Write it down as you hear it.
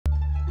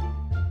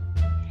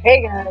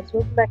Hey guys,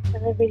 welcome back to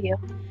another video.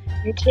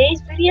 In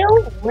today's video,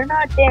 we're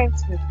not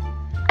dancing.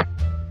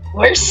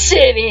 We're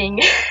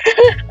sitting.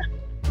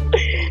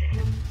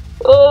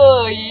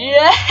 Oh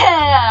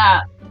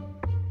yeah!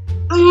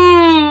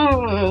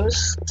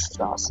 This is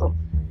awesome.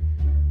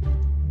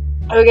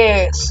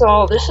 Okay,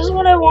 so this is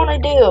what I want to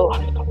do.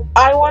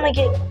 I want to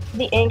get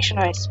the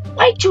ancient ice.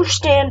 Might you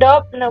stand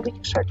up? Now we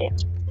can start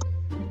dancing.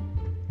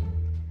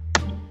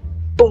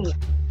 Boom.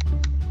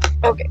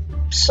 Okay,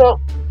 so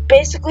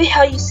basically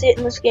how you sit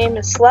in this game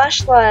is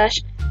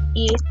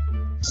 //e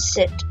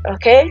sit,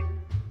 okay?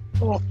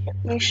 Well,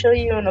 let me show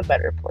you in a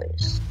better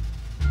place.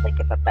 Like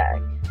in the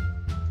bag.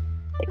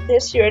 Like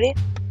this, you ready?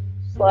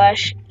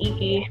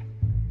 /E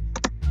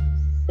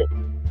sit.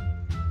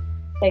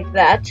 Like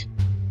that.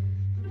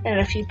 And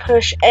if you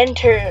push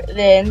enter,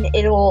 then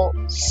it'll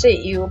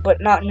sit you,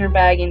 but not in your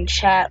bag in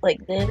chat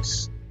like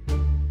this.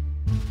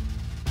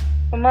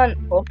 Come on,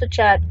 pull up the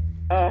chat.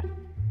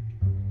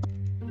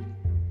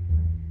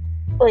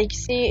 Like,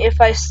 see, if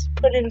I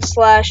put in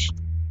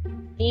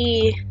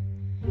 /E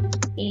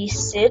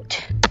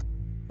sit,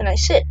 then I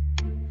sit.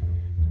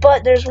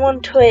 But there's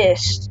one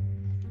twist.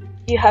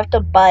 You have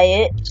to buy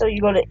it. So you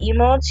go to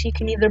emotes, you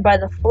can either buy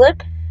the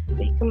flip,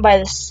 or you can buy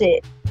the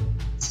sit.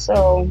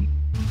 So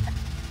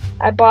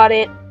I bought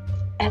it.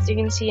 As you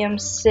can see, I'm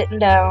sitting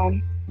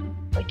down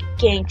like a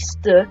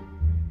gangsta.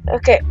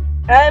 Okay,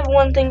 I have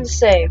one thing to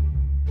say.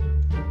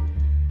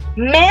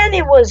 Man,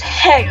 it was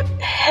heck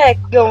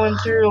going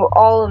through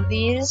all of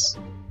these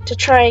to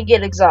try and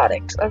get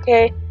exotics,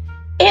 okay?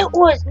 It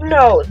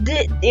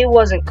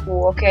wasn't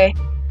cool, okay?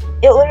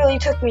 It literally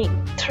took me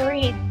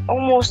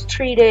almost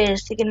 3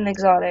 days to get an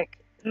exotic.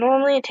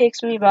 Normally it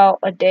takes me about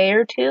a day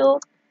or two,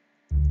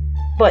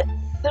 but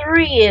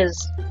 3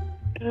 is,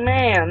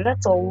 man,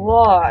 that's a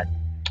lot.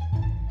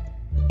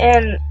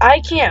 And I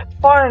can't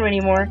farm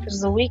anymore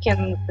because the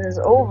weekend is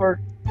over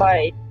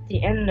by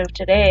the end of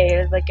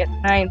today, like at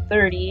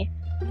 9:30.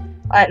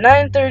 At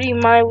 9:30,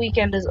 my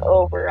weekend is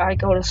over. I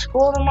go to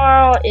school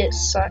tomorrow. It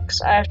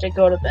sucks. I have to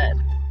go to bed.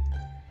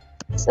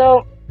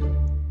 So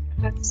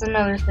that's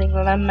another thing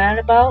that I'm mad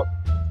about.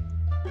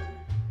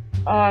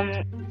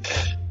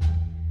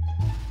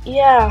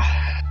 Yeah,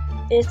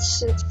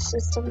 it's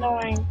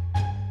annoying.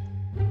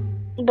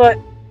 But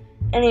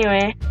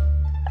anyway,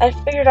 I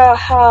figured out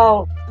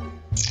how.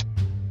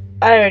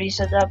 I already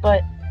said that,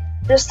 but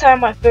this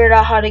time I figured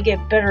out how to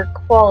get better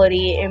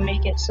quality and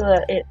make it so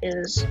that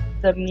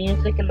the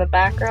music in the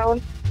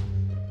background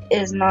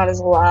is not as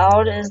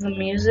loud as the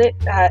music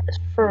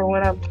for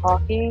when I'm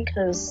talking,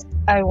 because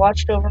I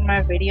watched over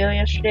my video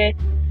yesterday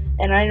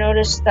and I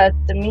noticed that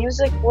the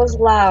music was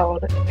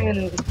loud,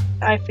 and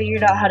I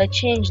figured out how to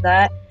change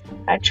that.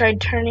 I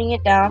tried turning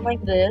it down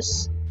like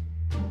this,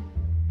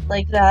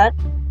 like that,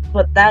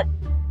 but that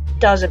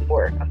doesn't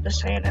work. I'm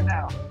just saying it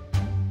now.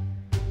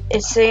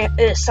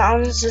 It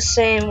sounds the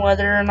same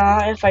whether or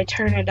not if I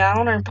turn it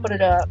down or put it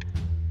up.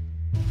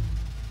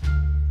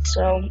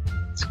 So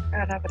it's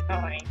kind of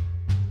annoying.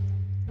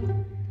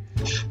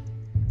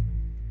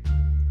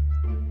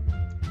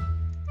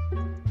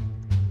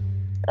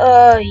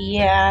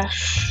 Yeah.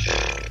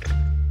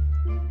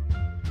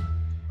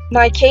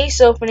 My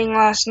case opening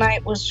last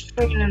night was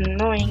freaking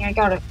annoying. I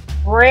got a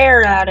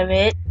rare out of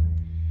it.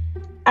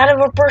 Out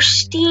of a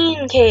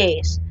pristine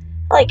case.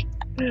 Like,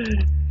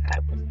 I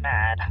was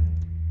mad.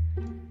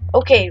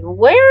 Okay,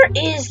 where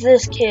is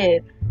this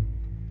kid?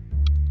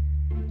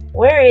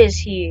 Where is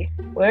he?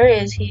 Where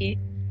is he? He's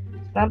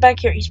not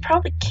back here. He's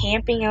probably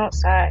camping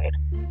outside.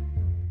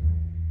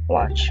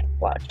 Watch.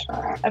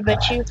 I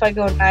bet you if I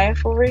go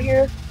knife over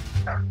here,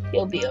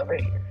 he'll be over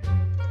here.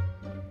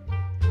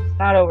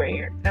 Not over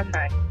here. Never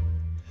mind.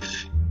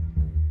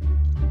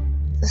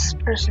 This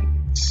person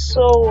could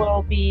so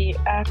well be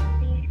after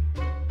me.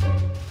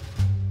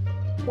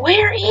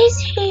 Where is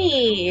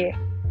he?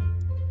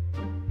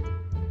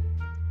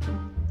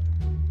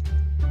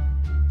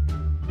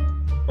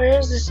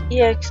 Where's this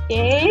EX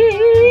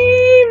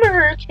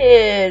Gamer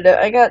kid?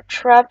 I got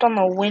trapped on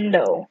the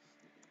window.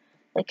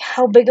 Like,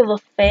 how big of a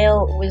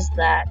fail was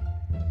that?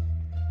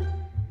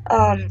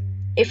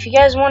 If you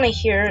guys want to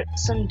hear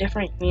some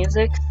different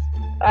music,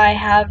 I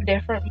have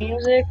different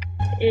music.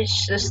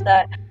 It's just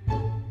that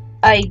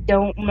I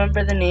don't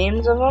remember the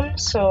names of them,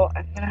 so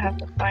I'm gonna have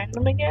to find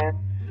them again.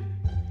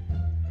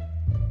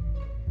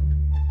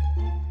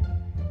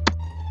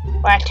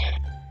 What?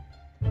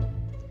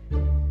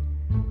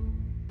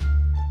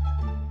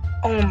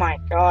 Oh my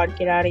god,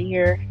 get out of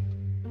here.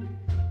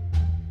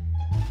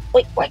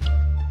 Wait, why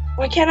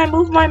can't I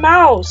move my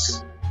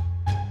mouse?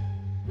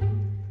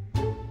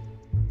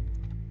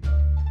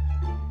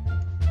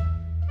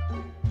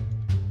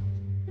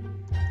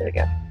 There we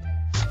go.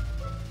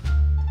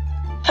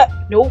 Ha,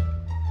 nope.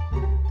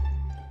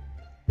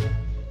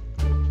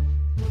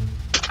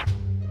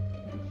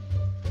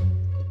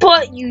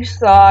 But you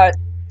thought.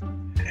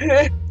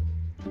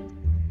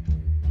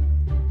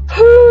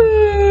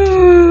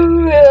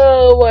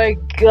 Oh my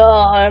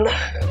god.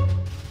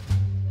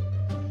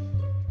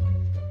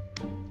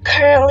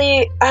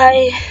 Currently,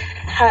 I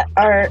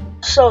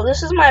so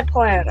this is my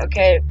plan,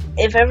 okay?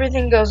 If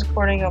everything goes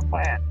according to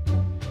plan.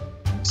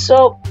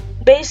 So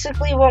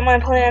basically what my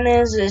plan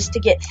is to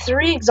get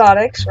 3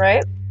 exotics,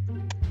 right?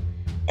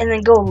 And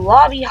then go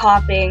lobby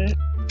hopping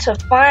to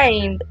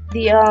find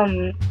the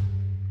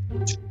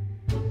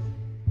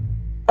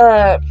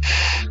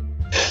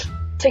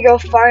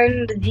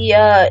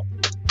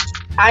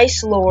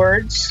ice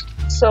lords.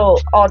 So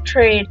I'll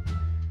trade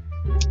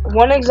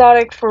 1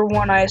 exotic for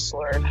 1 ice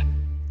lord.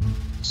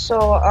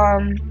 So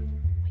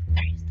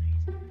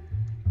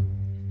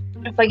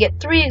if I get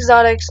 3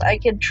 exotics, I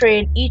could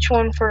trade each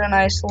one for an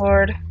ice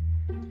lord.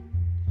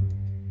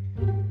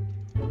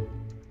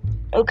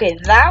 Okay,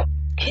 that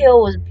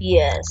kill was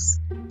BS.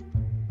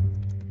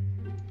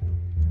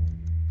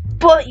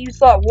 But you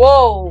thought,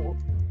 whoa,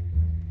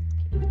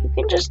 you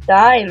can just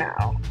die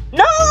now.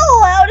 No,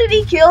 how did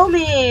he kill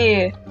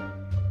me?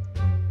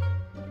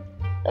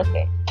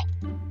 Okay,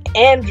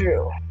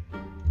 Andrew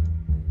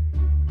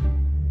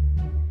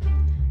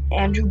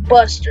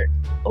Buster.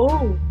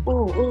 Ooh,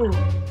 ooh, ooh.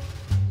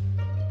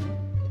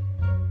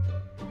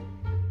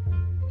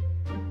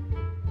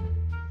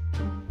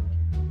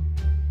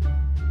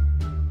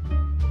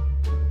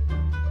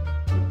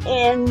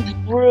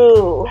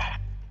 Andrew,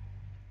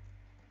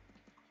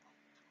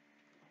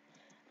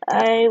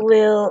 I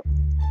will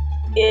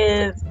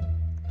give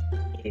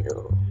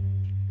you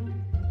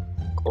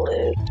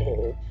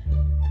gluten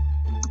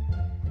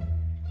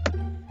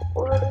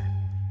for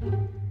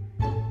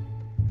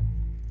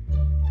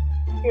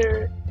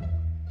your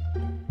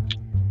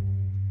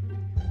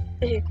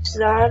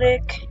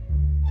exotic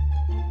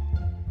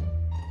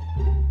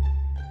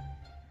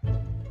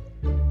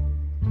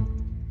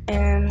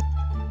and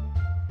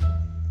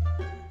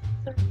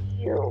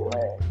 3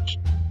 legends.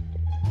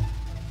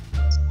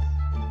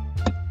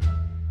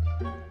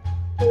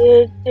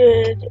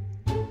 Gluten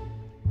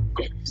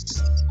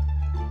is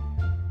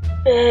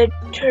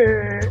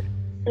better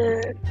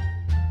than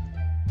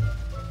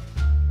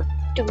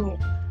Doom.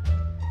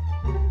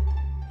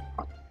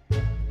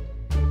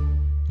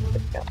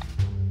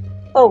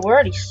 Oh, we're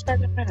already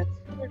 7 minutes.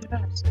 30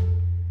 minutes.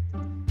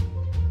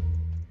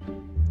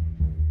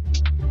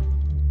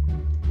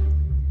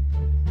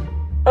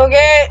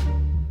 Okay.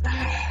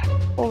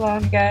 Hold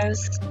on,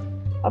 guys.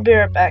 I'll be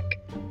right back.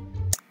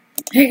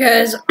 Hey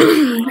guys,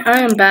 I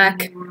am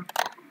back.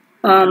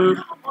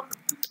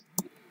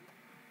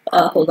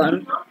 Hold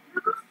on.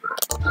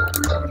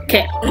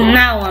 Okay,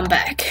 now I'm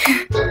back.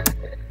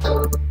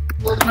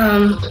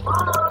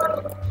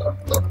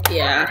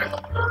 Yeah.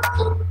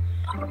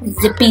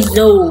 Zippy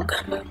Zog.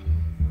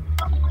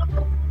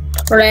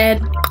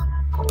 Red.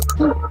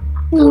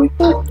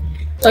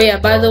 Oh yeah,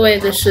 by the way,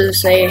 this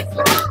is a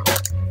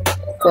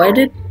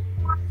Glided?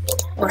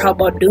 Or how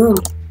about Doom?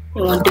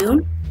 You want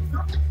Doom?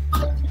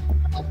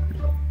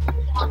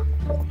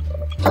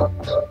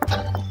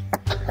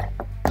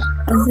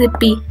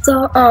 Zippy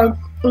Zog.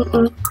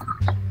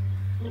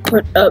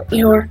 Put up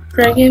your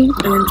dragon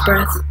and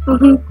breath.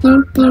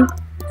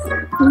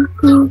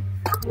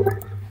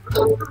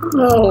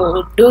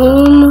 No,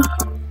 Doom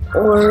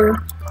or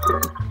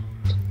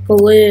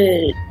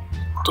Glided.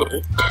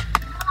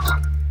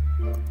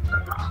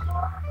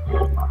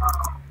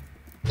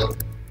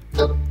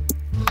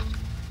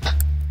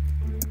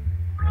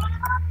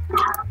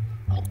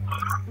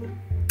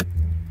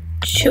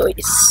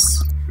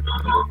 Choice.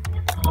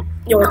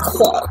 Your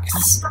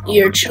clocks.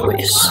 Your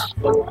choice.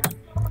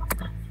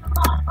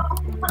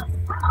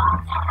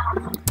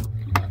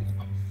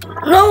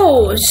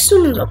 No, as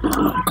soon as oh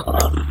my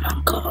god, oh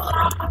my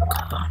god,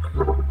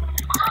 oh my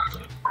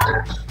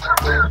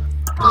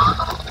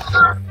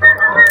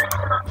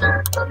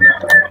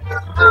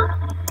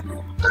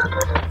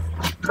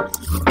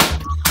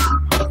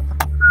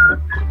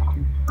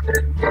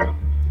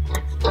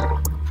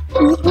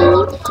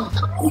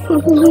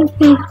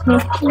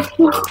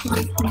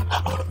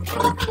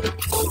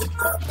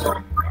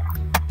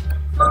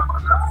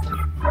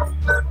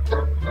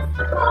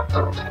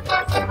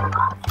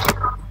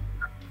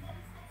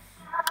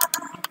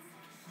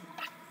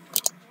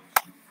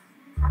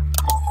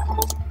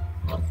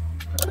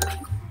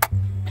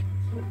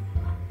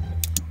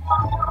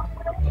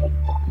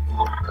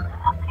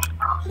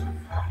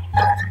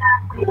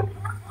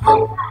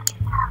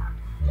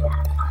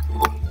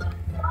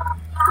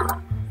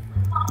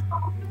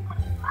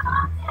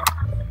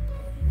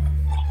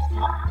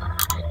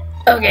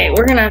Okay,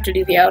 we're gonna have to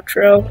do the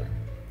outro.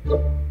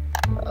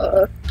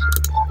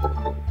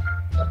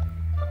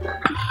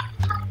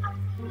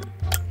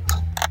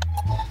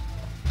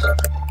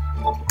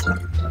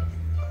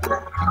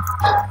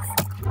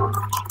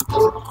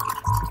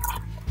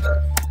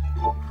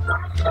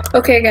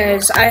 Okay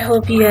guys, I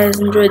hope you guys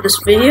enjoyed this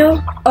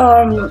video.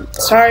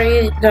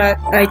 Sorry that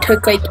I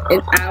took like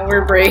an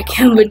hour break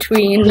in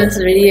between this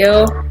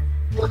video.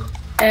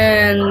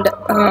 And,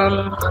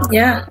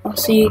 yeah, I'll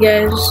see you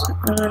guys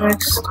on the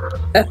next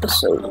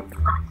episode.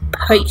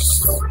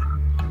 Peace.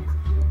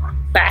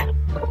 Bye.